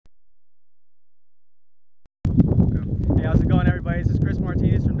guys, it's Chris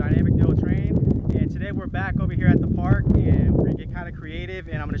Martinez from Dynamic Duo Train, and today we're back over here at the park and we're gonna get kind of creative,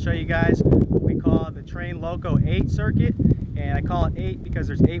 and I'm going to show you guys what we call the Train Loco 8 circuit. And I call it 8 because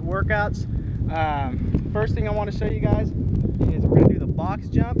there's 8 workouts. First thing I want to show you guys is we're going to do the box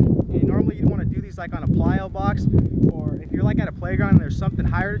jump. And normally you want to do these like on a plyo box, or if you're like at a playground and there's something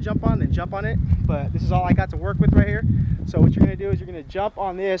higher to jump on, then jump on it. But this is all I got to work with right here. So what you're going to do is you're going to jump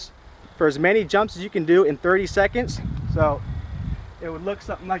on this for as many jumps as you can do in 30 seconds. So it would look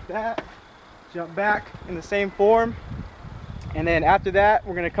something like that. Jump back in the same form, and then after that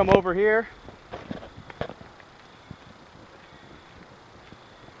we're going to come over here.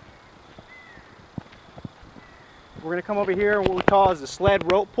 We're going to come over here and what we call is the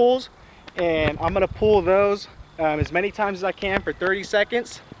sled rope pulls, and I'm going to pull those as many times as I can for 30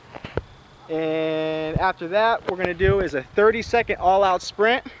 seconds. And after that, what we're going to do is a 30-second all-out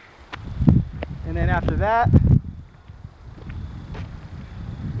sprint. And then after that,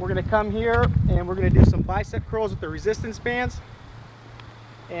 we're going to come here and we're going to do some bicep curls with the resistance bands.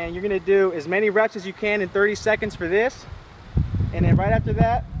 And you're going to do as many reps as you can in 30 seconds for this. And then right after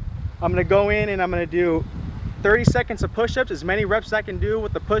that, I'm going to go in and I'm going to do 30 seconds of push-ups, as many reps as I can do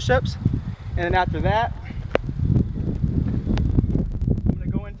with the push-ups. And then after that, I'm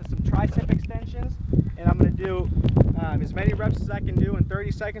going to go into some tricep extensions, and I'm going to do as many reps as I can do in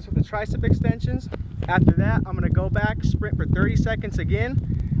 30 seconds with the tricep extensions. After that, I'm going to go back, sprint for 30 seconds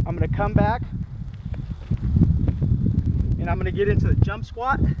again. I'm going to come back, and I'm going to get into the jump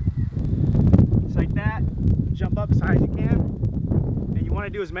squat. Just like that. Jump up as high as you can. And you want to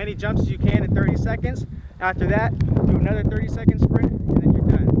do as many jumps as you can in 30 seconds. After that, do another 30-second sprint, and then you're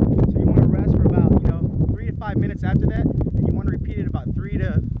done. So you want to rest for about 3 to 5 minutes after that, and you want to repeat it about 3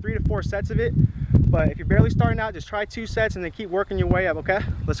 to 4 sets of it. But if you're barely starting out, just try 2 sets and then keep working your way up, okay?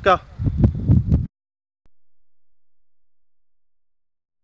 Let's go.